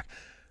come back.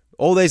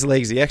 All these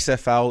leagues, the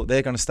XFL,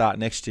 they're going to start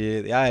next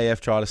year. The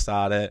AAF try to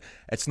start it.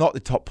 It's not the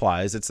top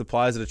players. It's the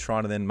players that are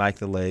trying to then make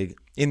the league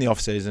in the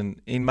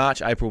off-season. In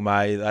March, April,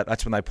 May,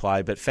 that's when they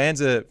play. But fans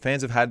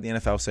have had the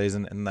NFL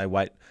season and they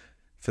wait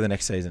for the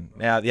next season.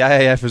 Now, the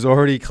AAF has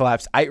already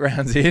collapsed 8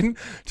 rounds in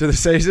to the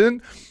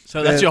season.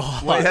 So that's your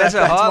highlight. That's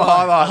my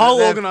highlight. The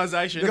whole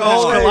organisation has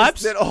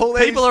collapsed.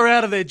 People are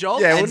out of their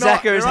jobs. Yeah, and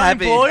Zaka is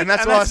happy. And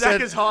that's why I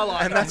said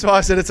highlight. And that's why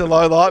I said it's a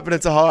low light, but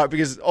it's a highlight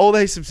because all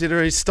these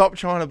subsidiaries stop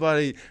trying to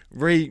bloody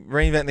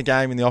reinvent the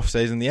game in the off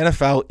season. The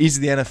NFL is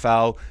the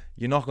NFL.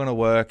 You're not going to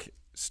work.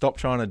 Stop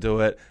trying to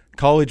do it.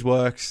 College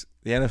works.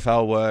 The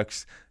NFL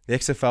works. The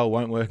XFL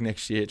won't work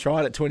next year.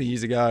 Tried it 20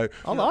 years ago.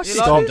 I like it.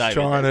 Stop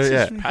trying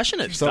to,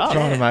 passionate Stop stuff.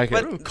 trying to make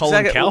it.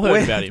 Colin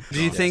Cowherd about him.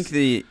 Do you think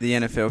the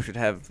NFL should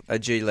have a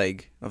G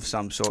League of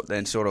some sort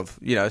then sort of,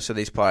 so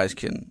these players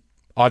can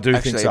I do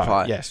think so,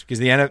 apply? yes. Because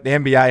the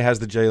NBA has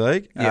the G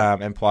League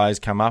and players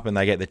come up and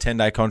they get the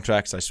 10-day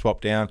contracts. They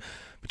swap down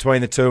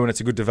between the two and it's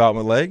a good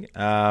development league.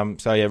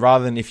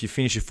 Rather than if you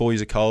finish your 4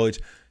 years of college,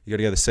 you got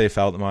to go to the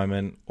CFL at the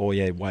moment or,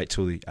 wait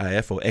till the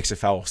AF or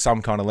XFL or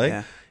some kind of league.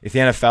 Yeah. If the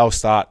NFL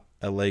start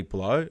a league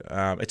below.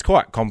 It's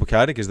quite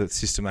complicated because of the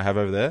system they have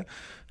over there.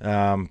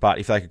 But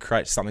if they could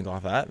create something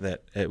like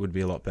that it would be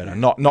a lot better.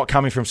 Yeah. Not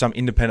coming from some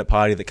independent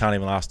party that can't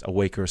even last a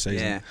week or a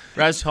season. Yeah.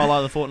 Raz, highlight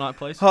of the fortnight,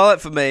 please.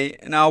 Highlight for me,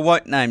 I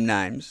won't name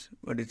names,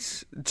 but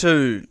it's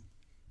 2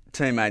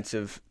 teammates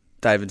of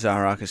David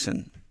Zaharakis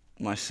and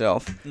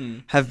myself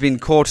have been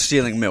caught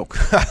stealing milk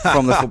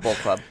from the football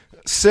club.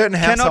 Certain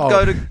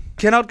household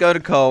cannot go to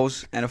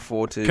Coles and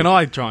afford to. Can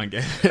I try and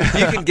guess?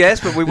 You can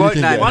guess, but we won't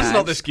name One's names.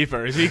 not the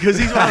skipper, is he? Because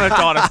he's one of the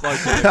tightest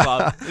blokes in the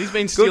club. He's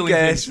been stealing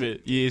things for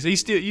years. He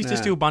used to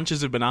steal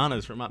bunches of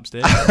bananas from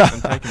upstairs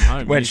and take them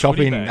home. Went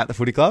shopping at the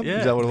footy club? Yeah.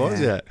 Is that what it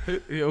was?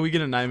 Yeah. Are we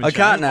going to name? I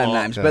can't name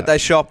names, but they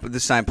shop at the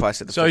same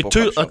place at the football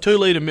club a shops. 2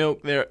 litre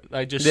milk.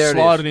 They just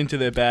slide it into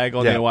their bag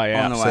on their way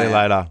out. On the See way you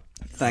out. later.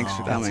 Thanks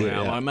for coming.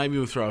 Well, maybe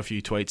we'll throw a few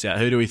tweets out.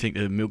 Who do we think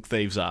the milk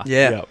thieves are?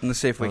 Yeah, let's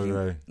see if we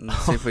can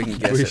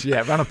guess it.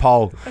 Yeah, run a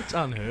poll. That's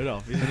unheard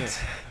of, isn't it?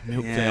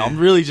 Milk thief. I'm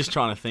really just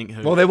trying to think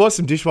who. Well, there was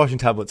some dishwashing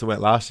tablets that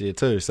went last year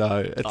too, so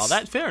it's...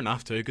 that's fair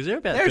enough too, because they're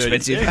about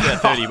expensive. They're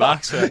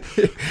about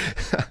 $30.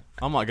 So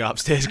I might go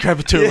upstairs, grab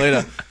a 2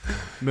 litre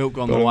milk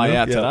on the way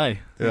out today.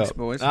 Thanks,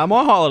 boys.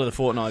 My highlight of the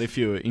fortnight, if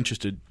you were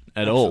interested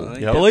at all,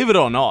 believe it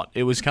or not,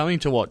 it was coming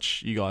to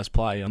watch you guys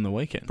play on the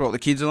weekend. Brought the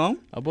kids along?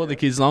 I brought the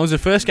kids along. It was the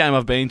first game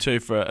I've been to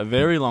for a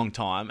very long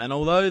time, and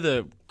although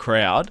the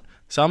crowd,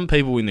 some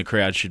people in the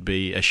crowd should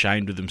be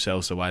ashamed of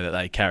themselves the way that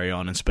they carry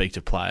on and speak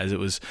to players. It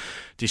was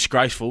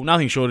disgraceful,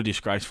 nothing short of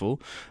disgraceful.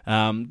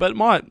 But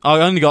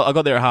I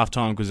got there at half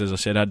time because, as I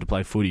said, I had to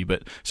play footy,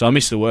 so I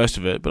missed the worst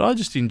of it. But I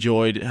just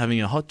enjoyed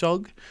having a hot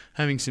dog,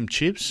 having some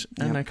chips,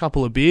 and a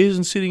couple of beers,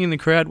 and sitting in the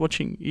crowd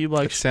watching you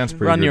blokes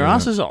run your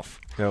asses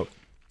off. Yep.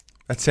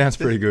 That sounds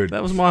pretty good.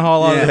 That was my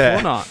highlight of the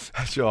fortnight.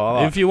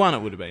 Sure. If you won, it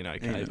would have been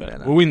okay.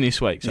 But we'll win this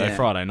week. So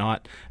Friday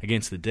night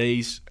against the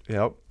D's.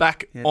 Yep.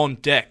 Back on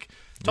deck.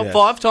 Top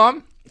 5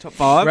 time. Top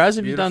 5. Raz,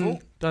 have you done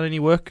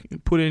any work?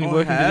 Put any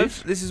work into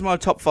this? This is my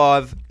top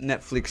 5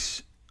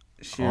 Netflix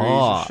series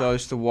of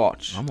shows to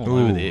watch. I'm all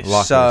over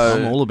this.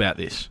 I'm all about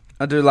this.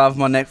 I do love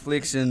my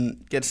Netflix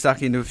and get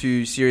stuck into a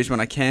few series when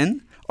I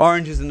can.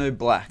 Orange is the New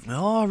Black.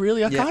 Oh,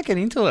 really? I can't get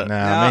into it.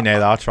 No, me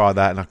neither. I tried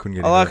that and I couldn't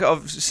get into it.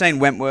 I've seen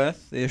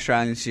Wentworth, the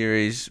Australian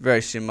series,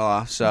 very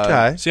similar. So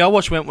okay. See, I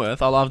watched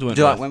Wentworth. I loved Wentworth.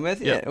 Do you like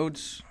Wentworth? Yep. Yeah,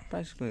 it's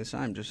basically the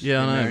same. Just I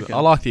know. American.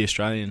 I like the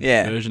Australian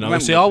version of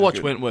it. See, I Wentworth watched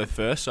was good. Wentworth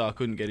first, so I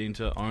couldn't get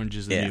into Orange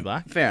is the New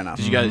Black. Fair enough.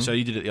 Did you go? So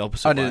you did it the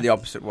opposite way? I did it the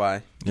opposite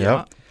way.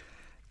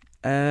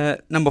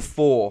 Yep. Number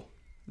 4,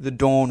 The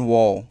Dawn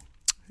Wall.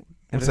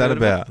 What's that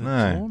about?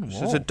 No.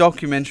 So it's a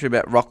documentary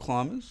about rock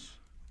climbers.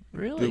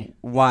 Really?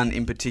 One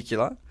in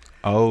particular.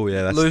 Oh,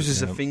 yeah. That's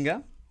loses a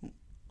finger.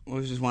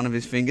 Loses one of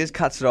his fingers.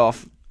 Cuts it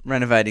off,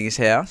 renovating his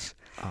house.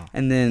 Oh,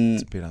 and then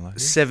it's a bit unlucky.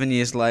 7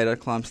 years later,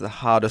 climbs the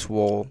hardest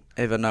wall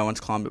ever. No one's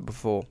climbed it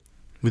before.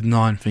 With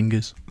 9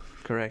 fingers.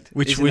 Correct.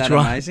 Which one?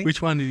 Amazing?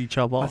 Which one did he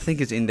chop off? I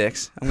think it's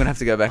index. I'm going to have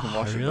to go back and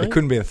watch really? It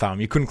couldn't be a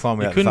thumb. You couldn't climb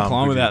without the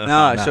thumb. the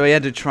thumb. No, so he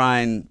had to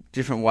train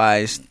different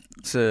ways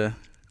to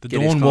The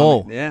get Dawn his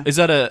Wall. Yeah. Is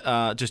that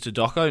just a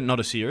doco,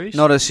 not a series?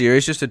 Not a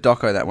series, just a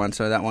doco, that one.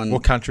 So that one...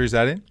 What country is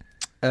that in?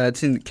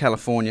 It's in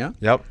California.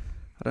 Yep.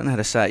 I don't know how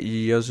to say it.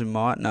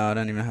 Yosemite? No, I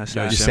don't even know how to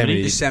say it.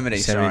 Yosemite,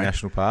 sorry.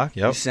 National Park.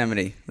 Yep.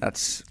 Yosemite.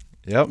 That's...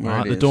 Yep.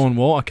 Right, the Dawn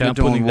Wall. Okay, I'm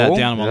putting that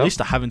down on my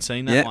list. I haven't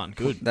seen that one.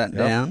 Good. Put that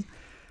down.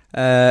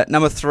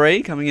 Number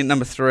 3, coming in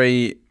number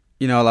 3,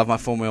 you know I love my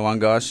Formula 1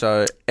 guys,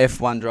 so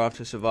F1 Drive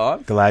to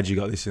Survive. Glad you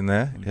got this in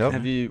there. Yep.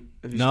 Have you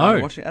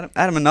started watching it?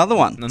 Adam, another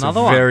one.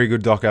 Very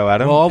good doco,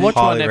 Adam. Well, I watched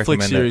my Highly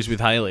Netflix series with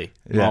Haley,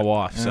 my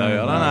wife, so I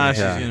don't know if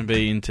she's going to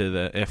be into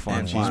the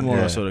F1. She's more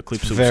a sort of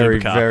clips of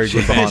supercar. Very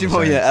good behind the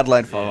scenes.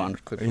 Adelaide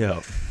 500 clip.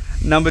 Yep.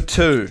 Number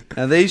 2.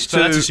 Now these two...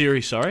 So that's a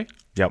series, sorry?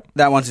 Yep.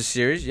 That one's a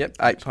series,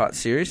 8-part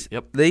series.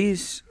 Yep.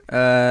 These,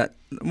 1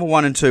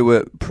 and 2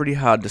 were pretty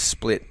hard to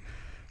split.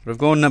 But I've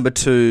gone number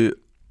 2,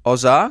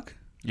 Ozark.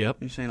 Yep.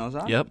 You've seen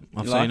Ozark? Yep.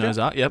 I've seen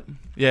Ozark. Yep.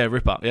 Yeah,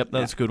 Ripper. Yep,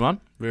 that's a good one.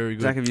 Very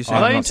good. Zach, have you seen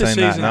Are it? they into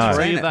season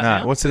 3 of that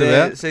now? What's it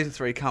about? Season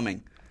 3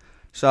 coming.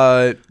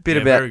 So, bit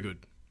about very good.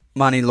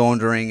 money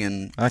laundering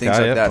and things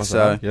like that.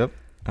 So, yep.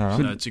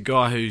 So it's a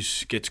guy who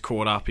gets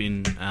caught up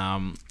in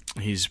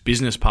his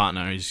business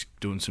partner is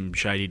doing some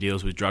shady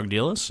deals with drug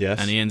dealers,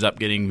 and he ends up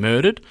getting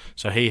murdered.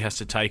 So he has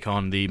to take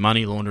on the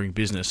money laundering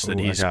business that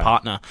his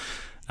partner...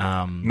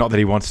 not that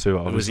he wants to,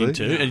 obviously. Was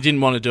into, and he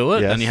didn't want to do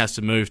it, and he has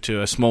to move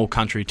to a small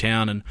country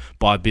town and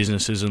buy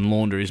businesses and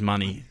launder his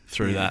money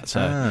through that.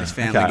 So his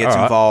family gets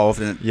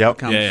involved, and it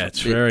becomes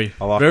it's very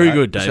that.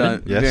 good, David.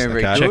 So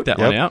very good. Check that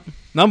one out.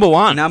 Number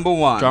one.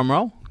 Drum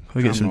roll.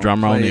 Can we get some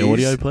drum roll in the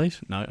audio, please?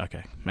 No,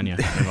 okay. Menu.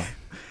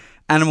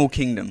 Animal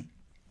Kingdom.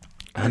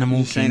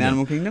 Seen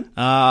Animal Kingdom?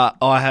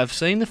 I have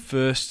seen the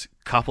first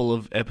couple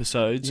of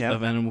episodes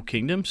of Animal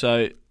Kingdom.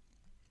 So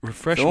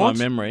refresh my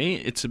memory.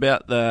 It's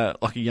about a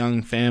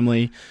young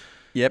family.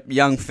 Yep,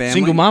 young family.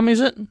 Single mum,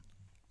 is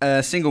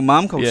it? Single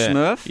mum called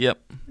Smurf.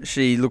 Yep.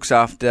 She looks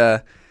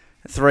after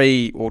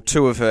 3 or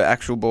 2 of her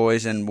actual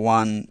boys and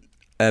one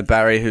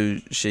Barry, who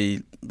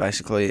she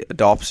basically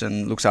adopts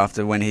and looks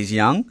after when he's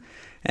young.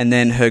 And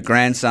then her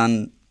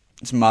grandson's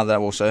mother,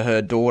 also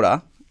her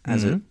daughter,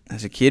 as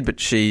a kid, but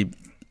she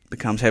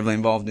becomes heavily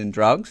involved in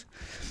drugs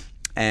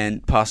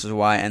and passes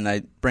away. And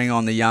they bring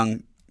on the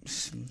young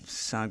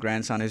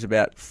grandson who's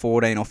about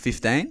 14 or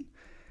 15,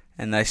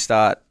 and they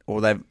start, or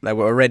they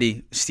were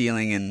already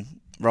stealing and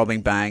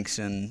robbing banks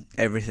and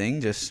everything,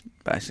 just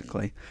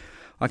basically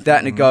like that.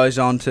 And it goes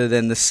on to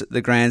then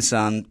the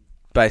grandson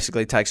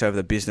basically takes over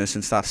the business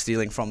and starts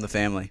stealing from the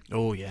family.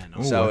 Oh, yeah.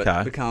 Nice. So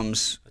okay. it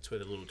becomes... That's where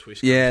the little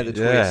twist Yeah, comes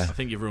the in. twist. I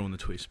think you've ruined the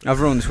twist.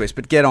 I've ruined the twist,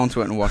 but get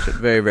onto it and watch it.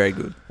 Very, very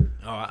good.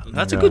 All right,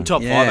 that's a good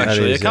top Yeah, five,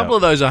 actually. that is, a couple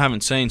of those I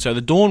haven't seen. So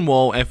the Dawn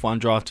Wall F1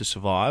 Drive to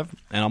Survive,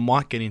 and I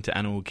might get into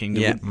Animal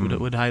Kingdom. Yeah.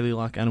 Would Hayley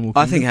like Animal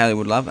Kingdom? I think Haley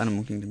would love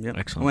Animal Kingdom. Yep.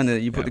 Excellent.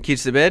 When you put the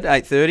kids to bed,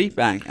 8:30,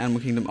 bang,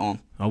 Animal Kingdom on.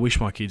 I wish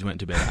my kids went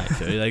to bed at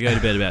 8:30. They go to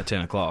bed about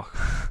 10 o'clock.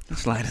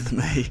 It's later than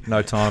me.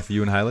 No time for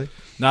you and Hayley?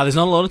 No, there's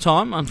not a lot of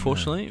time,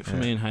 unfortunately, for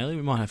me and Hayley.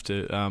 We might have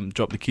to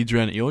drop the kids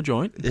around at your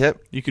joint.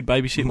 Yep. You could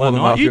babysit More one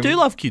than night. You welcome. do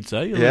love kids,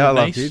 though. Yeah, I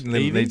love kids.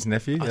 Little niece and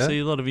nephew. I see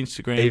a lot of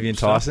Instagram. Evie and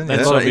stuff. Tyson.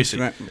 That's Yeah. obviously.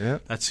 Yeah.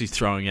 That's who's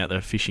throwing out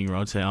the fishing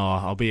rod saying,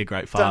 I'll be a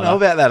great father. Don't know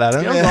about that,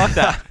 Adam. Girls Yeah. like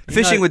that.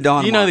 Fishing with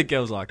dynamite. You know the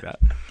girls like that.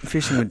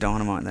 Fishing with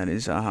dynamite, that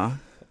is.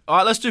 All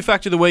right, let's do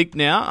Fact of the Week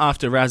now.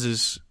 After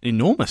Raz's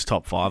enormous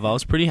top five, I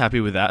was pretty happy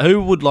with that.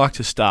 Who would like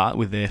to start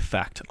with their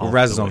Fact Well, of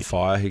Raz is the on Week?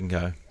 fire. He can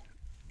go.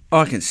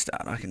 I can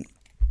start. I can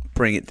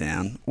bring it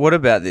down. What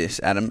about this,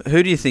 Adam?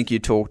 Who do you think you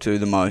talk to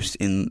the most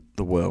in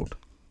the world?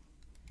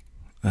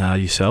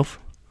 Yourself.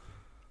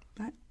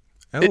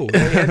 Oh,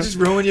 yeah, just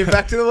ruin your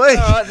Fact of the Week.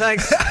 All right,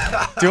 thanks.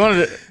 Do you want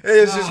to?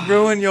 It's just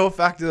ruin your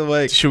Fact of the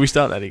Week. Should we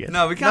start that again?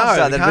 No, we can't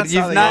start that, but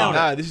you've nailed it.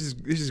 No, this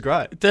is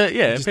great.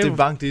 Yeah, Just people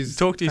debunked his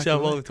talk to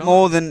yourself all the time.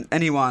 More than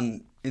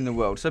anyone in the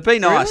world. So be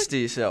nice to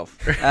yourself.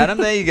 Adam,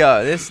 there you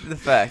go. That's the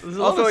fact. I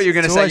thought you were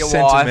going to say your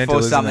wife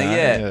or something.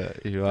 Yeah.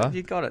 You are.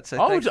 You got it. So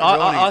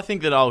I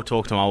think that I'll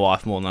talk to my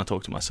wife more than I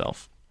talk to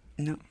myself.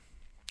 No.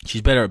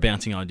 She's better at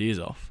bouncing ideas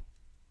off.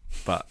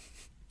 But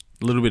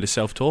a little bit of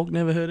self-talk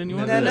never hurt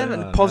anyone.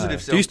 Positive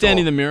self-talk. Do you stand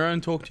in the mirror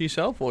and talk to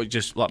yourself, or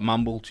just like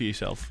mumble to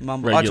yourself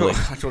regularly?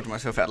 I talk to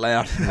myself out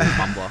loud.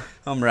 Mumbler.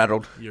 I'm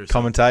rattled. You're a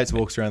Commentates,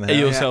 walks around the Are house.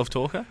 you a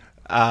self-talker?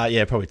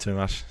 Yeah, probably too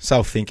much.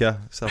 Self-thinker.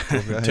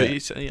 Self-talker.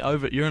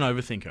 You're an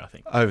overthinker, I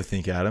think.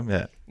 Overthinker, Adam.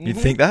 Yeah. You'd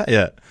think that?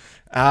 Yeah.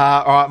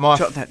 All right,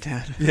 Jot that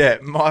down. Yeah,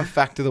 my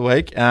Fact of the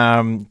Week.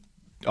 I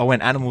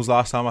went animals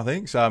last time, I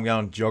think, so I'm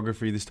going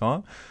geography this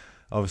time.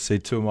 Obviously,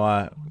 two of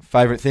my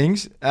favourite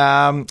things.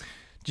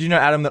 Do you know,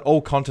 Adam, that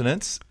all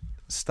continents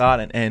start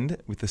and end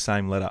with the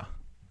same letter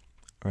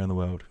around the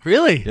world?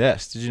 Really?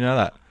 Yes. Did you know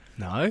that?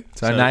 No.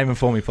 So name them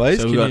for me, please.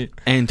 So we've got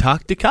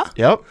Antarctica.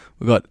 Yep.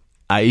 We've got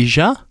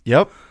Asia.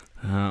 Yep.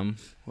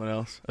 What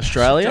else?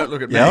 Australia. Don't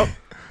look at Yep.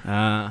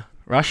 me.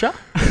 Russia.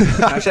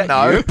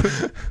 No.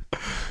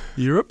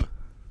 Europe.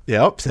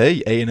 Yep.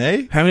 See, E and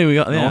E. How many we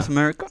got now? North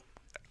America.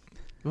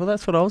 Well,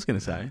 that's what I was going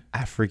to say.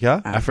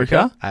 Africa.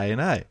 Africa. A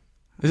and A.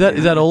 Is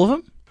that all of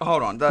them?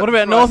 Hold on. What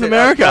about North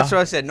America? That's what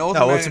I said. North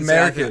No, America. it's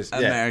Americas.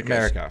 South Yeah, Americas.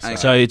 America, Okay.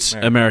 So it's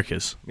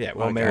Americas. Yeah,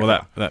 well, Okay. America.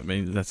 Well, that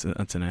means that's an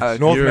S.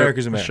 North Europe,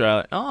 America's America.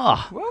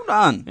 Australia. Well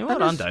done. Yeah, well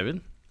done,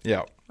 David.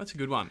 Yeah. That's a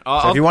good one.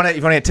 So if you want to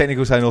get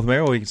technical, say North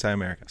America, or you can say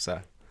America.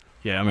 So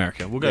Yeah,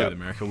 America. We'll go Yep. with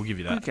America. We'll give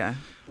you that. Okay.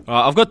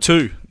 I've got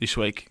two this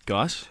week,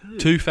 guys.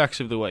 Two facts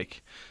of the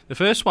week. The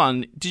first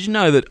one, did you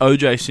know that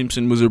O.J.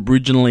 Simpson was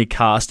originally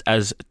cast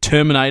as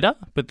Terminator,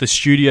 but the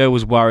studio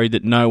was worried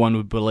that no one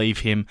would believe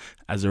him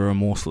as a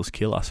remorseless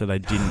killer, so they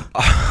didn't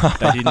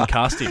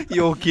cast him.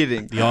 You're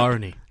kidding. The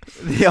irony.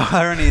 The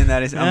irony in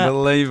that is Yeah.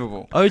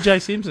 unbelievable. O.J.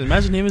 Simpson,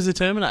 imagine him as a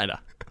Terminator.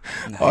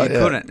 No, Oh, you yeah.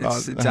 couldn't.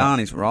 It's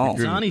Arnie's role.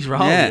 It's Arnie's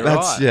role. Yeah. You're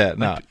That's- right. yeah,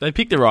 no. They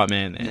picked the right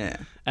man there. Yeah.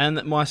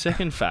 And my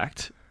second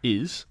fact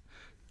is,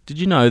 did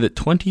you know that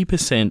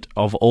 20%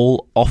 of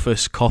all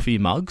office coffee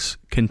mugs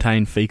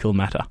contain fecal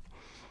matter?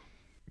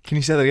 can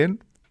you say that again?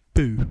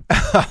 Boo.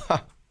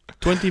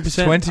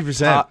 20%.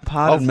 20%.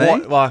 Pardon me?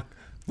 What? Like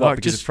Like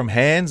because just- it's from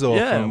hands or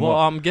Yeah, from well, what?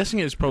 I'm guessing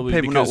it's probably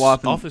People not because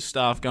wiping- office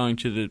staff going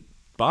to the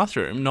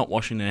bathroom, not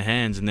washing their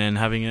hands, and then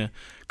having a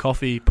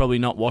coffee, probably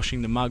not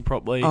washing the mug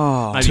properly,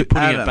 Oh, maybe putting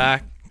Adam. it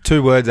back.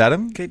 2 words,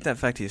 Adam. Keep that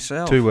fact to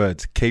yourself. 2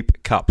 words.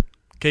 Keep cup.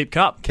 Keep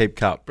cup. Keep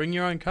cup. Bring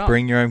your own cup.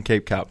 Bring your own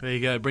keep cup. There you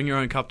go. Bring your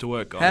own cup to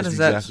work, guys. How does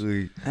that-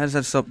 exactly. How does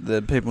that stop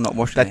the people not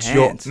washing That's their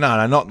your hands?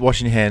 no, not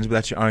washing your hands, but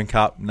that's your own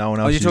cup. No one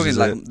else. Oh, you're talking uses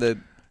like it.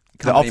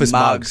 the office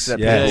mugs, that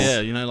yeah. people- Yeah,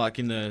 you know, like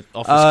in the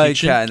office Oh,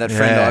 kitchen. okay, that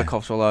friend Yeah. eye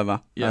coughs all over.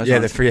 Yeah. Those Yeah,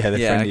 ones. they're free. Yeah, they're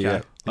Yeah, friendly. okay.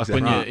 Yeah. Like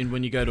Exactly.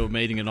 when you go to a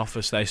meeting in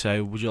office, they say,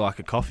 "Would you like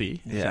a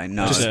coffee?" Yeah. Say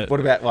no. no. Just- What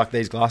about like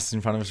these glasses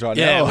in front of us right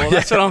Yeah, now? well,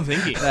 that's what I'm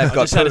thinking. They've I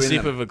got just had a poo in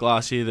sip them. of a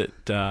glass here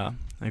that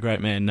a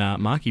great man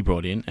Marky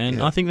brought in, and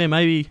Yeah. I think there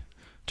may be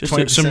just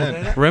 20%.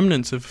 some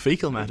remnants of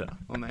fecal matter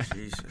on there.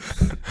 Jesus.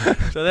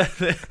 So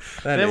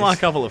they're is. my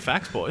couple of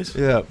facts, boys.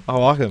 Yeah, I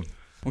like them.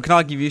 Well, can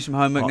I give you some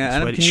homework Oh, now,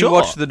 Adam? sweaty. Can you Sure.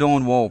 watch The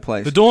Dawn Wall,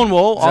 please? The Dawn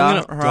Wall.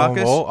 I'm gonna. Zaharakis,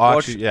 Dawn Wall? watch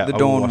Actually, yeah, The I will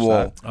Dawn watch Wall.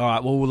 that. All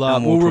right, well,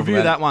 And we'll we'll talk review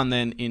about that it. one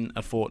then in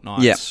a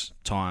fortnight's Yep.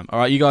 time. All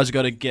right, you guys have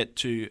got to get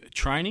to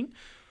training.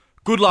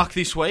 Good luck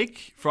this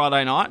week,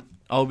 Friday night.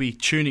 I'll be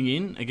tuning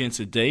in against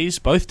the D's.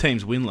 Both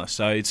teams winless,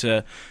 so it's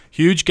a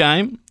huge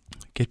game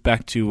get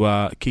back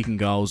to kicking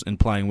goals and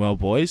playing well,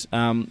 boys.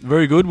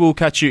 Very good. We'll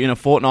catch you in a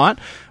fortnight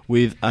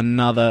with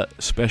another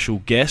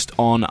special guest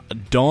on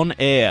Don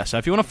Air. So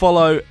if you want to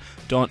follow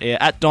Don Air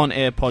at Don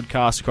Air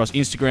Podcast across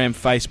Instagram,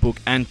 Facebook,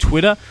 and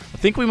Twitter. I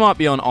think we might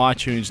be on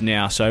iTunes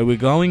now, so we're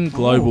going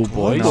global,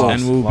 boys, nice.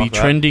 and we'll be Like that.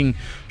 trending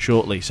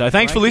shortly. So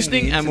thanks for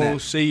listening, and internet. we'll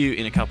see you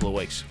in a couple of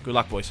weeks. Good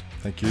luck, boys.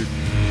 Thank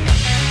you.